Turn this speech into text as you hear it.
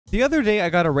The other day, I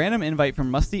got a random invite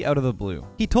from Musty out of the blue.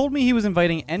 He told me he was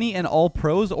inviting any and all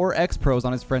pros or ex-pros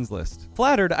on his friends list.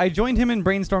 Flattered, I joined him and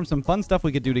brainstormed some fun stuff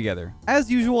we could do together.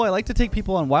 As usual, I like to take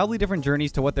people on wildly different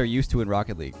journeys to what they're used to in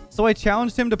Rocket League. So I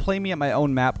challenged him to play me at my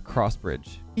own map,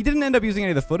 Crossbridge. He didn't end up using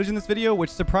any of the footage in this video, which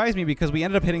surprised me because we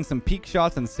ended up hitting some peak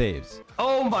shots and saves.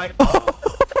 Oh my...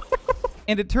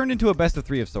 And it turned into a best of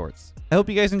 3 of sorts. I hope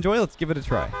you guys enjoy. Let's give it a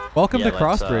try. Welcome to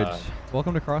Crossbridge.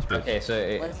 Welcome to Crossbridge. Okay,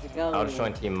 so I'll just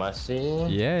join Team Musty.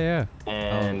 Yeah.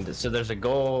 And so there's a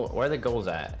goal. Where are the goals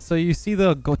at? So you see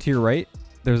the go to your right?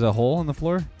 There's a hole in the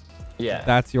floor? Yeah.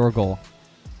 That's your goal.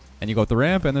 And you go up the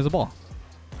ramp and there's a ball.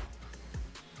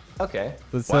 Okay.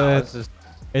 Wow,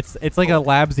 it's like a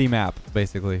Labsy map,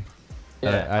 basically.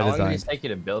 Yeah. I How long designed. did it take you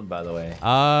to build, by the way?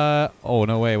 Oh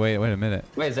no, wait a minute.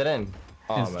 Wait, is it in?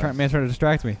 Oh, man's trying to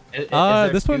distract me. Is there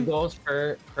this 2 one goals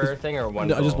per thing or one?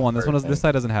 No, just one. This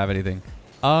side doesn't have anything.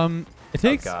 It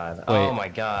takes. Oh god. Wait. Oh my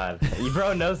god. You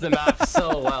bro knows the map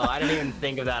so well. I didn't even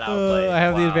think of that outplay. I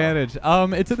have the advantage.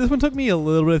 This one took me a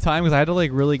little bit of time because I had to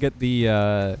like really get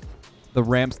the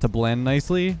ramps to blend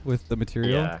nicely with the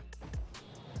material.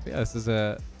 Yeah, this is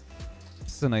a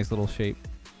nice little shape.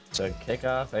 So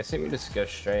kickoff. I assume you just go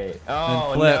straight.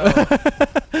 Oh no.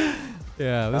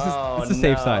 Yeah, this is a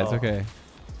safe size. Okay.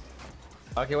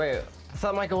 Okay, wait. I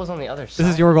thought my goal was on the other side.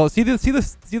 This is your goal. See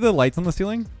the lights on the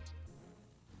ceiling?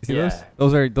 You see those?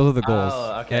 Those are the goals.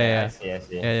 Oh, okay. Yeah. I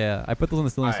see. Yeah. I put those on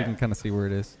the ceiling so you can kind of see where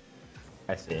it is.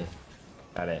 I see.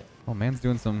 Got it. Oh, man's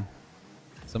doing some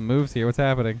moves here. What's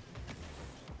happening?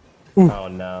 Ooh. Oh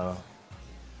no.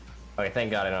 Okay,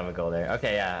 thank God I don't have a goal there.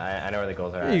 Okay, yeah, I know where the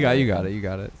goals are. You got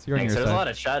it. So you're on your so side. there's a lot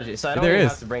of strategy. So I don't even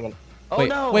have to bring in. Oh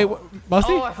no! Wait,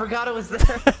 Musty? Oh, I forgot it was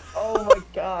there. Oh my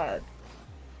god.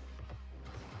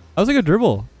 That was like a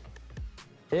dribble.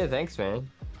 Yeah, thanks, man.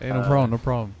 Hey, no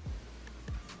problem.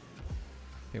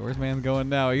 Okay, where's man going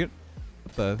now? What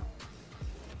the?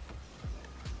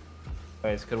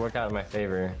 Wait, this could work out in my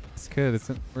favor. It's good.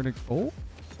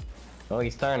 Oh,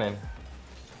 he's turning.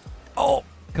 Oh,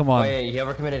 come on. Wait, he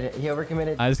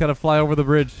overcommitted. I just gotta fly over the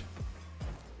bridge.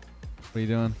 What are you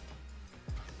doing?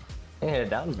 Hit it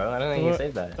down, bro. I don't think you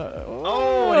saved that.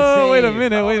 Oh, wait a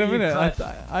minute.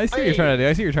 I see what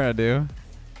you're trying to do.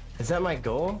 Is that my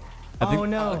goal? Oh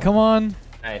no. Come on.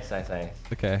 Nice.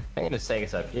 Okay. I'm gonna take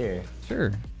us up here.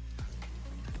 Sure.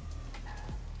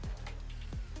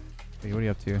 Wait, what are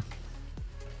you up to?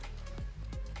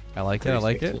 I like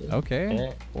it. Okay.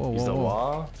 Yeah. Whoa. Use the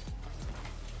wall.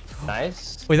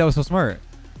 Nice. Wait, that was so smart.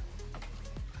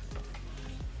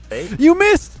 Fake? You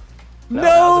missed! No!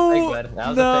 That was a fake, bud. That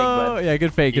was a fake, bud. Yeah,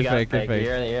 good fake.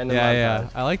 You're in the yeah.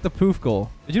 I like the poof goal.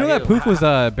 Did you know that poof was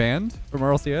banned from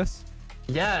RLCS?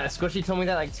 Yeah, Squishy told me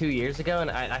that like 2 years ago,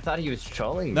 and I thought he was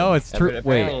trolling me. No, it's true.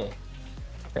 Apparently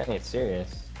it's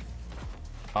serious.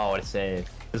 Oh, what a save.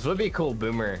 This would be a cool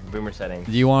boomer setting.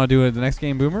 Do you want to do the next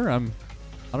game boomer? I'm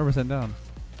 100% down.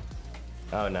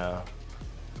 Oh, no.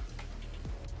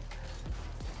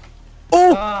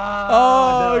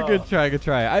 Oh, no. Good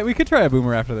try. We could try a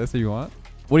boomer after this if you want.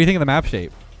 What do you think of the map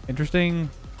shape? Interesting?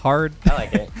 Hard? I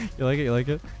like it. You like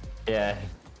it? Yeah.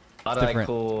 A lot of like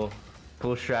cool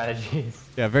strategies.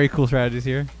 Yeah, very cool strategies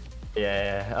here.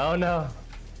 Yeah. Oh, no.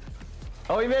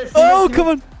 Oh, he missed. Come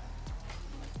on.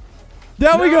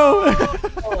 Down we go.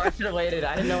 Oh, I should have waited.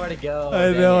 I didn't know where to go.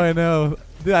 I know.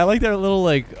 Dude, I like our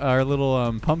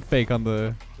little pump fake on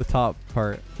the top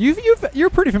part.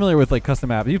 You're pretty familiar with like custom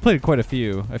apps. You've played quite a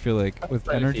few, I feel like, with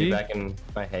Energy. Back in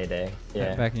my heyday.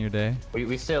 Yeah. Back in your day.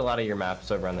 We see a lot of your maps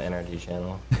over on the Energy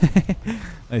channel.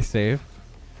 Nice save.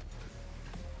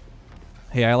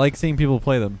 Hey, I like seeing people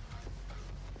play them.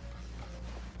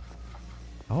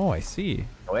 Oh, I see.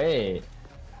 Wait.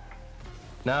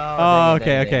 No. Oh,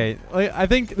 okay. Like, I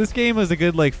think this game was a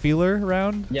good like feeler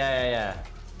round. Yeah.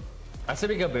 I said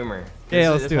we go boomer. Yeah,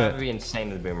 let's do it. This would be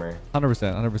insane with boomer.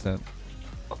 100%.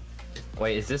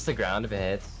 Wait, is this the ground if it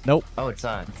hits? Nope. Oh, it's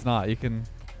not. It's not. You can.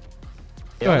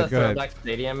 Go ahead. Throwback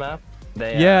stadium map.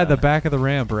 Yeah, the back of the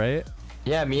ramp, right?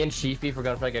 Yeah, me and Chief Beef were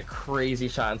going for like a crazy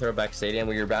shot in throwback stadium.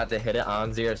 We were about to hit it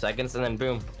on 0 seconds, and then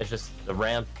boom, it's just the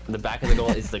ramp. The back of the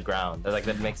goal is the ground. Like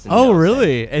that makes no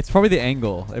really? sense. It's probably the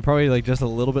angle. It probably like just a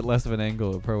little bit less of an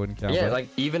angle. It probably wouldn't count. Yeah, like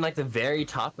even like the very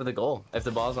top of the goal. If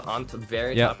the ball's on the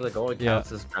very top of the goal, it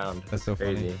counts as ground. That's so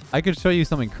crazy. Funny. I could show you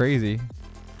something crazy.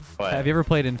 What? Have you ever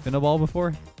played Infiniball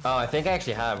before? Oh, I think I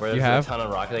actually have. Where there's a ton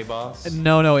of Rocket League balls.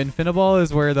 No. Infiniball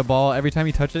is where the ball, every time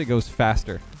you touch it, it goes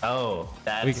faster. Oh,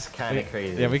 that's kind of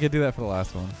crazy. Yeah, we could do that for the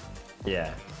last one.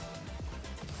 Yeah.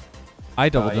 I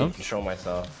double jumped. Control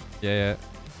myself. Yeah.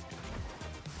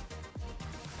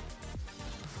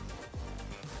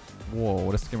 Whoa,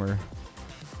 what a skimmer.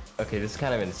 Okay, this is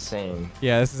kind of insane.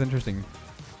 Yeah, this is interesting. You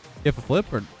have a flip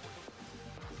or? You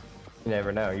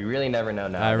never know. You really never know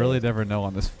now. I really never know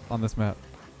on this map.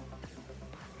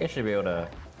 I should be able to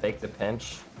fake the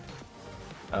pinch.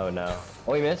 Oh no.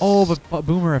 Oh, we missed. Oh, but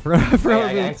boomer! I forgot.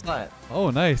 I got slot. Oh,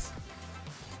 nice.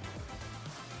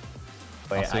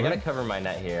 Wait, I gotta cover my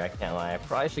net here. I can't lie. I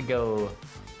probably should go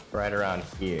right around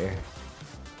here.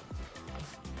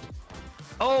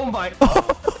 Oh my!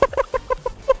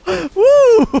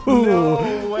 Woo!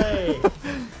 No way!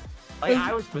 Like,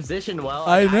 I was positioned well.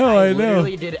 I know. I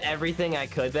literally did everything I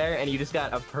could there, and you just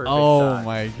got a perfect shot. Oh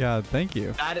my god! Thank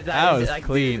you. That was like,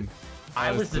 clean. Dude,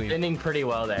 I was defending pretty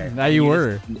well there. Now you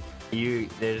were.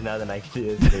 There's nothing I can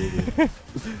do. It's crazy.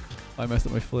 I messed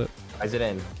up my flip. Is it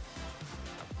in?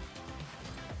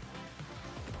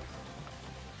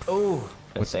 Oh.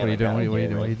 What are you doing? What are you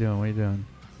doing? What are you doing? What are you doing?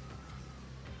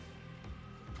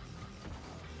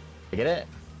 You get it?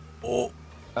 Oh.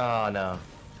 Oh no.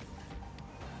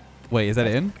 Wait, is that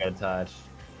in? Good touch.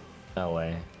 No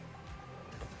way.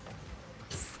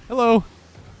 Hello.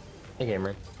 Hey,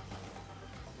 gamer.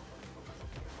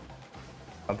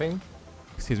 Pumping?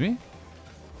 Excuse me?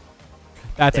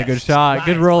 That's a good shot. Nice.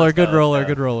 Good roller. Good roller.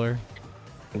 Good roller.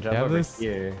 Jump over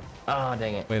here. Oh,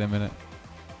 dang it. Wait a minute.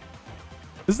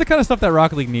 This is the kind of stuff that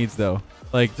Rocket League needs, though.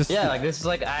 Like, just... Yeah, like, this is,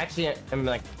 like, I actually am,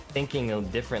 like, thinking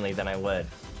differently than I would.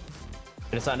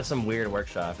 And it's not just some weird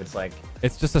workshop. It's, like...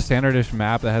 It's just a standardish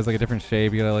map that has, like, a different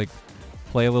shape. You gotta, like,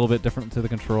 play a little bit different to the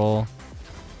control.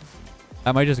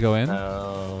 That might just go in.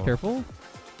 Oh. Careful.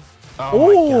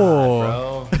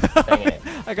 Oh my god, bro. Dang it.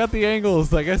 I got the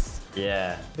angles, I guess.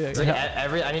 Yeah. It's like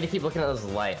I need to keep looking at those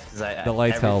lights because the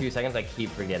lights every help. few seconds I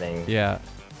keep forgetting. Yeah.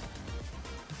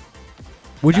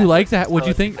 Would you like to? Would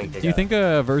you think? Do you think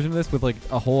a version of this with like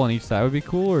a hole on each side would be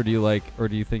cool, or do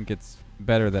you think it's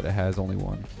better that it has only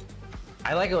one?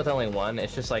 I like it with only one.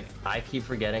 It's just like I keep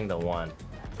forgetting the one.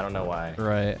 I don't know why.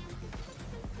 Right.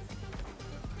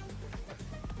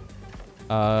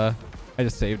 I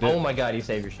just saved it. Oh my god, you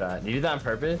saved your shot. Did you do that on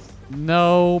purpose?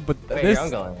 No, but okay, this... You're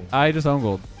own-goaling. I just own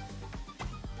goaled.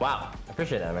 Wow. I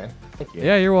appreciate that, man. Thank you.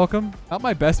 Yeah, you're welcome. Not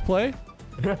my best play.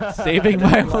 Saving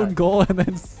my own goal and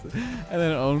then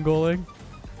own goaling.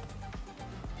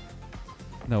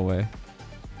 No way.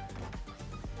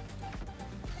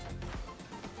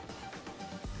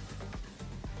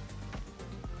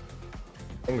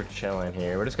 I think we're chilling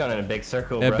here. We're just going in a big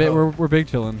circle, Yeah, bro. we're big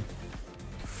chilling.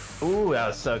 Ooh, that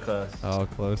was so close. Oh,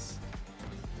 close.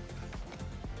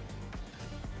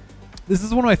 This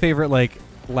is one of my favorite like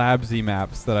labsy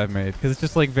maps that I've made because it's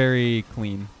just like very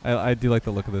clean. I do like the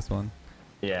look of this one.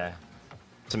 Yeah,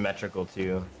 symmetrical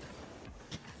too.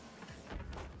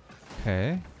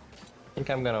 Okay. I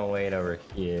think I'm gonna wait over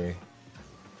here.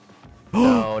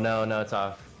 No, it's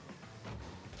off.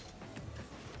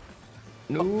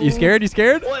 No. You scared? You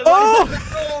scared? What?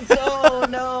 Oh! Oh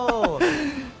no!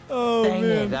 Oh Dang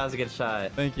man. it, that was a good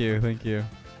shot. Thank you, thank you.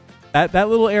 That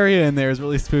little area in there is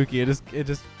really spooky. It just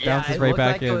bounces right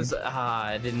back in.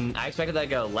 I expected that to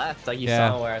go left, like you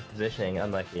saw where I was positioning.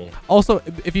 Unlucky. Also,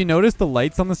 if you notice the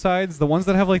lights on the sides, the ones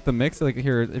that have like the mix, like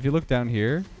here, if you look down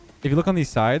here, if you look on these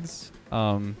sides,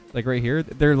 like right here,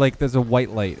 they're like there's a white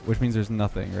light, which means there's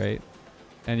nothing, right?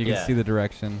 And you can see the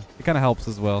direction. It kind of helps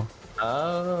as well.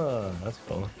 Oh, that's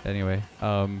cool. Anyway,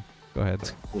 go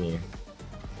ahead. Cool.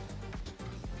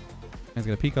 He's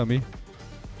gonna peek on me.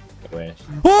 I wish.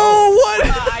 Oh, what?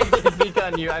 I did peek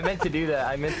on you. I meant to do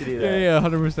that. Yeah,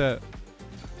 100%.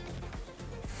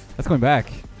 That's going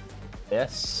back.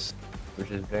 Yes,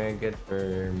 which is very good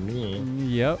for me.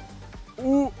 Yep.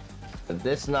 Ooh. But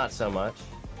this not so much.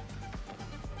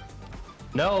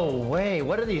 No way.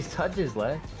 What are these touches,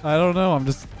 Leth? I don't know.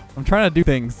 I'm trying to do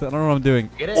things. I don't know what I'm doing.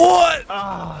 Get it? What?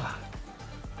 Ah.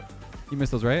 You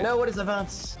missed those, right? No, what is the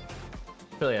bounce?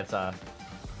 Really, it's off.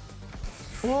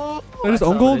 Whoa. Did I just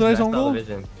own goal? Did I just own goal?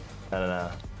 No.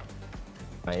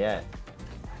 Not yet.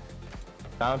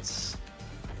 Bounce.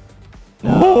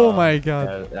 No. Oh my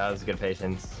god. That was good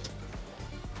patience.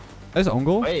 I just own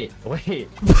goal? Wait.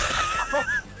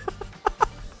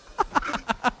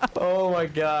 Oh my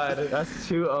god. That's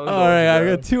 2 own goals. Alright,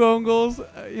 I got 2 own goals.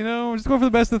 You know, I'm just going for the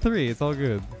best of 3. It's all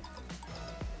good.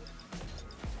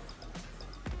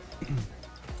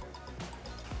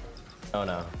 Oh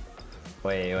no.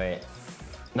 Wait.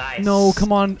 Nice. No,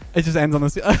 come on. It just ends on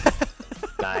this.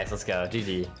 Nice, let's go.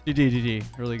 GG. GG.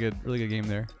 Really good game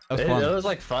there. That was fun. It was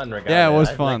like fun regardless. Yeah, it was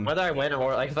fun. Like, whether I win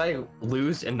or like if I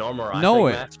lose in normal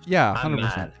match, yeah, 100%. I'm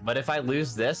mad. But if I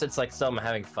lose this, it's like still I'm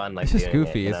having fun. Like it's just doing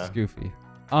goofy. It, it's just goofy.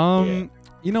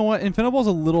 You know what? Infiniball's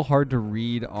a little hard to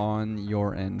read on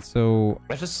your end, so...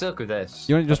 Let's just silk with this.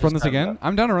 You want to just run this again?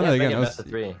 I'm down to run that again. Best of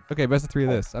 3. Okay, best of 3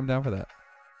 of this. I'm down for that.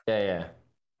 Yeah.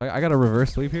 I got a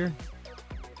reverse sweep here?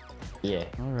 Yeah.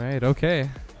 Alright, okay.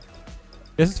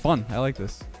 This is fun. I like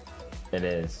this. It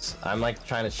is. I'm like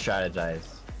trying to strategize.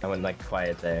 I went like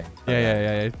quiet there.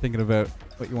 Yeah. Thinking about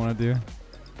what you want to do.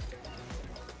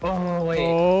 Oh, wait.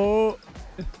 Oh.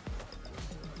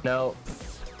 No.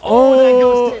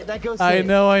 Oh, that goes I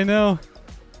know.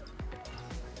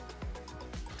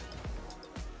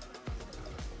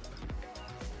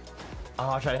 Oh,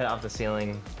 I'll try to hit off the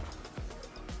ceiling.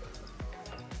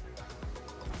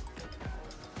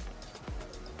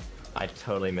 I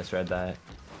totally misread that.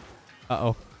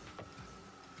 Uh-oh.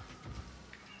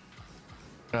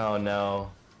 Oh,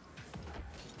 no.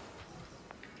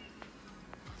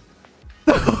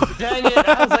 Dang it,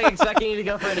 I was like expecting you to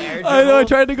go for an air dribble. I know, I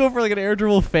tried to go for like an air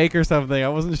dribble fake or something. I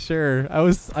wasn't sure. I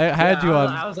had you on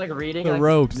I was like reading the like,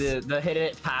 ropes. The hit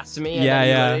it past me and Yeah, then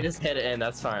you yeah. literally just hit it in.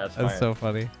 That's fine. That's so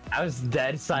funny. I was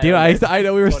dead silent. Dude, I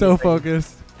know we were so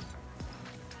focused.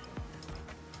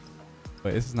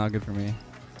 Wait, this is not good for me.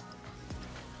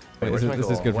 Wait, this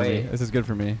is good for me. This is good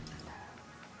for me.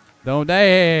 Don't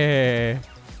die.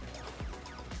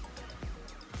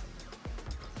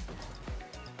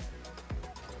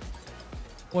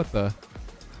 What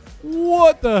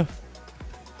the?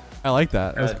 I like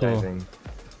that. That was cool.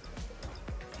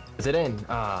 Is it in?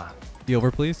 Ah. Be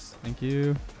over, please. Thank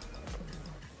you.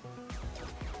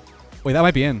 Wait, that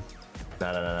might be in.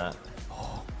 No.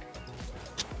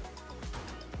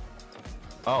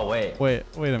 Oh, wait. Wait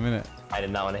a minute. I did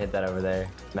not want to hit that over there.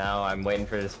 Now I'm waiting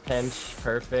for this pinch.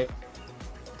 Perfect.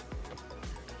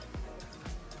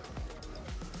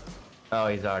 Oh,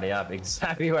 he's already up.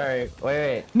 Exactly where.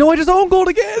 Wait. No, I just own gold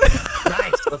again.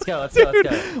 Nice. Let's go.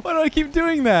 Dude, why do I keep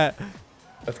doing that?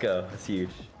 Let's go. That's huge.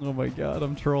 Oh my god,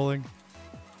 I'm trolling.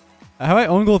 Have I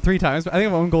owned gold 3 times? I think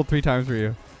I've owned gold 3 times for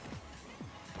you.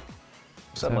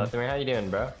 What's up, Lethamyr? How you doing,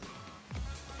 bro?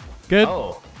 Good.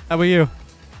 Oh. How about you?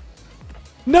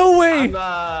 No way.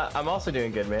 I'm also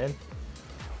doing good, man.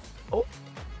 Oh.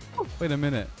 Wait a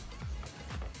minute.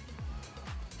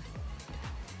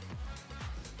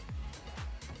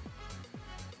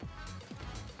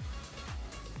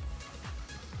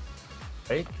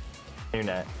 Wait.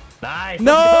 Internet. Nice.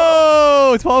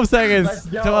 No! 12 seconds. Let's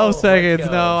go. 12 seconds.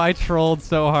 Let's go. No, I trolled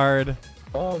so hard.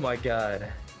 Oh my god.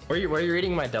 Were you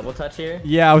reading my double touch here?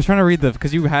 Yeah, I was trying to read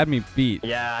because you had me beat.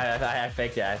 Yeah, I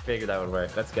faked it. I figured that would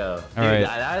work. Let's go. All Dude, right.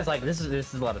 I was like, this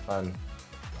is a lot of fun.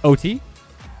 OT?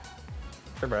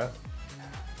 Sure, bro.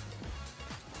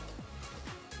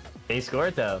 He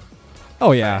scored though.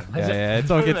 Oh yeah. Yeah. It's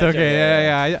okay. It's okay.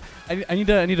 Yeah. I need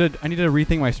to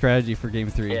rethink my strategy for game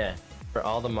 3. Yeah. For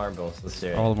all the marbles. Let's do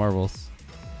it. All the marbles.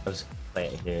 I'll just play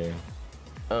it here.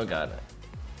 Oh god.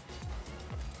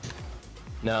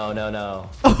 No. Oh, no.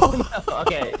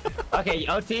 Okay.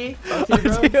 OT,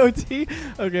 bro. OT.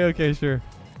 Okay. Sure.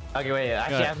 Okay, wait. I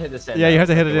actually have to hit this in. Yeah, you have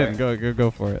to hit it in. Go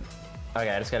for it. Okay,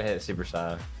 I just gotta hit it super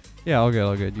soft. Yeah, all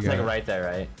good. You It's got like it. right there,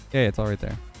 right? Yeah, it's all right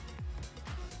there.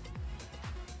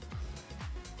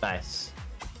 Nice.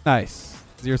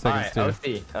 0 seconds All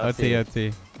too. right,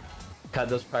 OT. Cut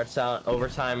those parts out.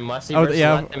 Overtime. Musty Oh versus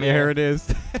yeah, Lethamyr. here it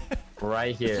is.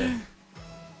 Right here.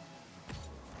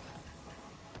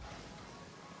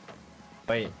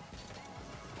 Wait. I'm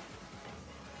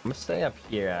gonna stay up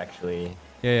here, actually.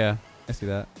 Yeah. I see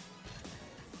that.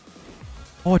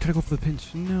 Oh, I tried to go for the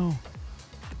pinch. No.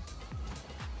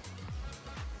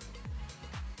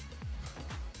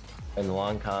 And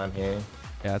long con here.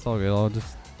 Yeah, it's all good. I'll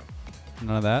just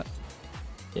none of that.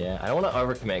 Yeah, I don't want to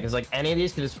overcommit because like any of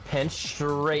these could just pinch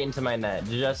straight into my net,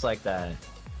 just like that.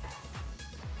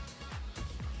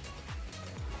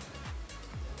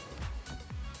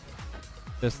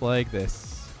 Just like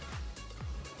this.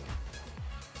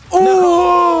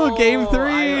 Oh, No! game 3.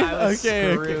 I was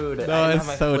Okay. screwed. I No, didn't it's have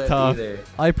my so flip tough. either.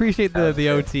 I appreciate That was the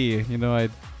good. OT. You know,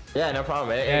 Yeah, no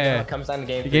problem. Yeah. It comes down to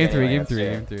game 3. game 3. anyway, Game that's 3.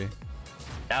 it. Game 3.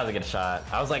 That was a good shot.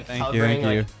 I was like Thank covering,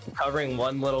 you. covering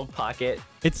one little pocket.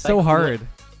 It's Like, so hard.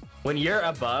 When you're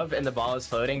above and the ball is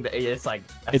floating, it's like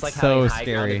that's It's like so having high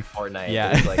ground scary. in Fortnite.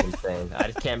 Yeah. It's like insane. I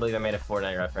just can't believe I made a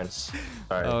Fortnite reference.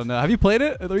 Sorry. Oh no, have you played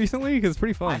it recently? Because it's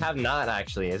pretty fun. I have not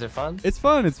actually. Is it fun? It's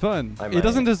fun. I It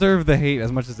doesn't might. deserve the hate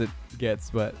as much as it gets,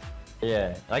 but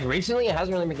Yeah. Like recently, it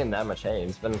hasn't really been getting that much hate.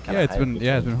 It's been kind of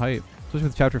it's been hype, especially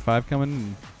with Chapter 5 coming.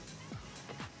 And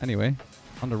anyway,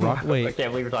 on the rock. I Wait,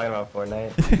 can't believe we're talking about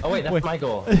Fortnite. Oh wait, that's my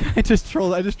goal. I just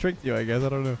tricked you. I guess I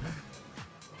don't know.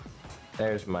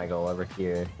 There's my goal over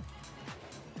here.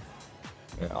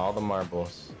 Yeah, all the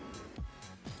marbles.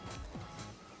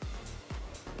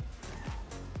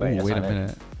 Ooh, that's wait a not it.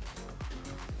 minute.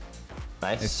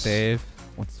 Nice. Nice save.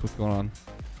 What's going on?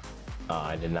 Oh,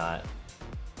 I did not.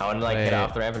 I wanted to like hit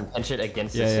off the ramp and pinch it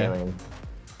against the ceiling.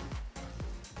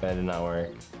 That did not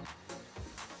work.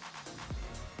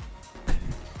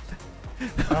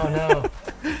 Oh no.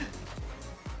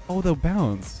 Oh, they'll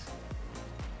bounce.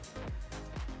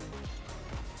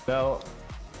 No.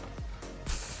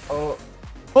 Oh.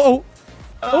 Oh.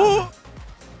 Oh.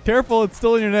 Careful, it's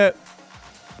still in your net.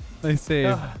 Nice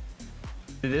save.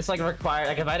 Did this like require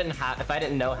like if I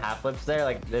didn't know half flips there,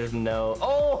 like there's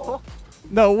no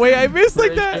No way, I missed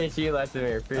like that. Appreciate you,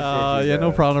 Lethamyr. Appreciate you, yeah, bro.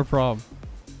 no problem, no problem.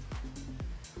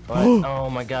 What? Oh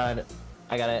my god.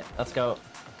 I got it. Let's go.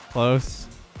 Close.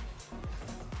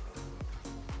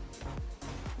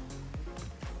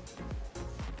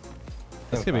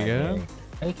 This could be good.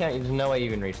 You can't. There's no way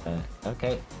you can reach that.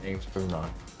 Okay, things proven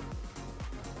wrong.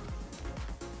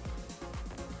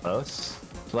 Close.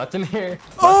 Lethamyr.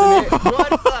 Oh! What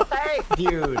the heck,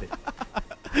 dude?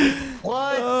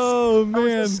 What? Oh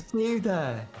man. I saved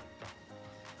that.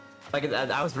 Like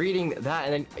I was reading that,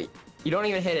 and then you don't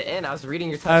even hit it in. I was reading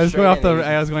your touch. I was going off the.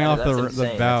 I was going off that's the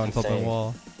insane. bounce That's off the insane.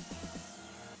 wall.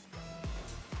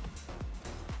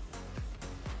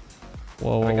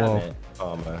 Whoa, whoa, I got whoa! it.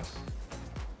 Almost.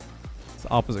 It's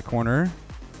opposite corner.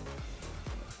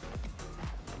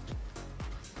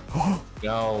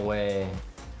 No way.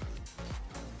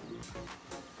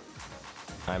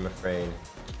 I'm afraid.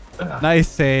 Nice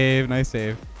save. Nice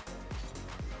save.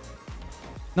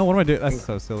 No, what am I doing? That's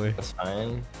so silly. That's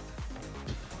fine.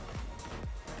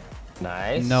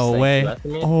 Nice. No Thank way. You,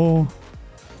 Lethamyr. Oh.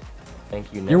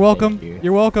 Thank you. You're welcome. Thank you.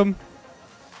 You're welcome.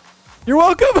 You're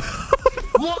welcome.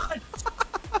 What?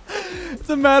 It's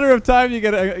a matter of time. I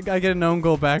get an own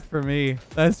goal back for me.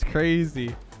 That's crazy.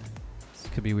 This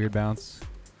could be weird bounce.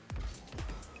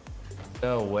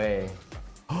 No way.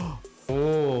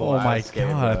 Oh my god!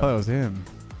 I thought it was in.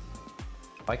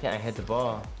 Why can't I hit the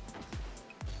ball?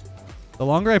 The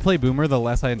longer I play Boomer, the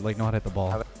less I like know how to hit the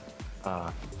ball. Ah.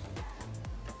 I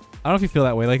don't know if you feel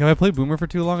that way. Like if I play Boomer for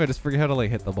too long, I just forget how to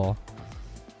like hit the ball.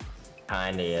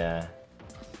 Kinda, yeah.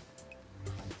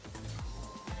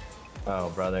 Oh,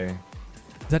 brother.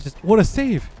 Is that just what a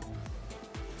save?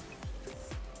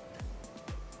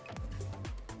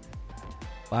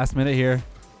 Last minute here.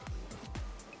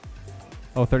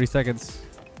 Oh, 30 seconds.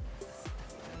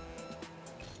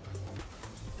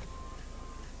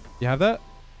 You have that?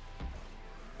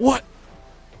 What?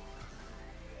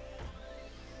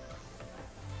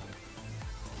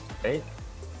 Hey,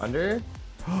 under?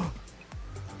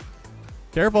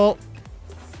 Careful.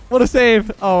 What a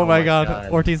save. Oh, my god. God.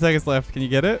 14 seconds left. Can you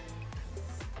get it?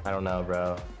 I don't know,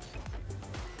 bro.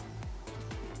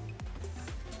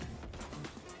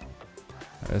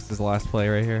 This is the last play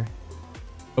right here.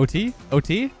 OT?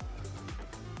 OT?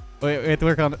 Wait, we have to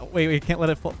work on... Wait, we can't let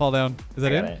it fall down. Is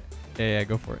that I in? got it. Yeah,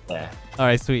 go for it. Yeah. All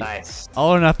right, sweet. Nice.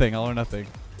 All or nothing. All or nothing.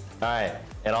 All right.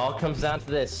 It all comes down to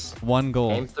this. One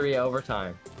goal. Game 3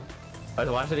 overtime. Oh,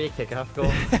 watch it be a kickoff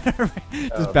goal.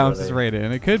 Just bounces right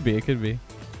in. It could be. It could be.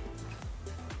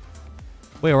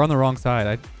 Wait, we're on the wrong side.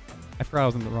 I forgot I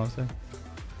was on the wrong side.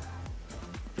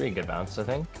 Pretty good bounce, I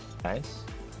think. Nice.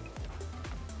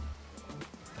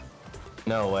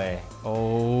 No way.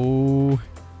 Oh.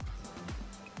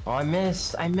 Oh, I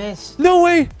missed. I missed. No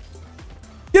way.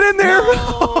 Get in there.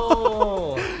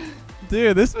 No!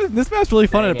 Dude, this map's really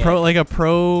fun Dang at a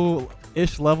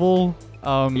pro-ish level.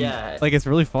 Yeah. Like it's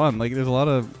really fun. Like there's a lot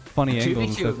of funny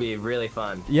angles. 2v2 would be really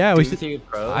fun. Yeah, we should. 2v2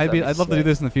 pros, I'd love to do sick.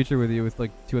 this in the future with you with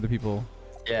like 2 other people.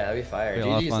 Yeah, that'd be fire. It'd be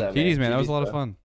a lot of fun. GG's, man. That was a lot of fun.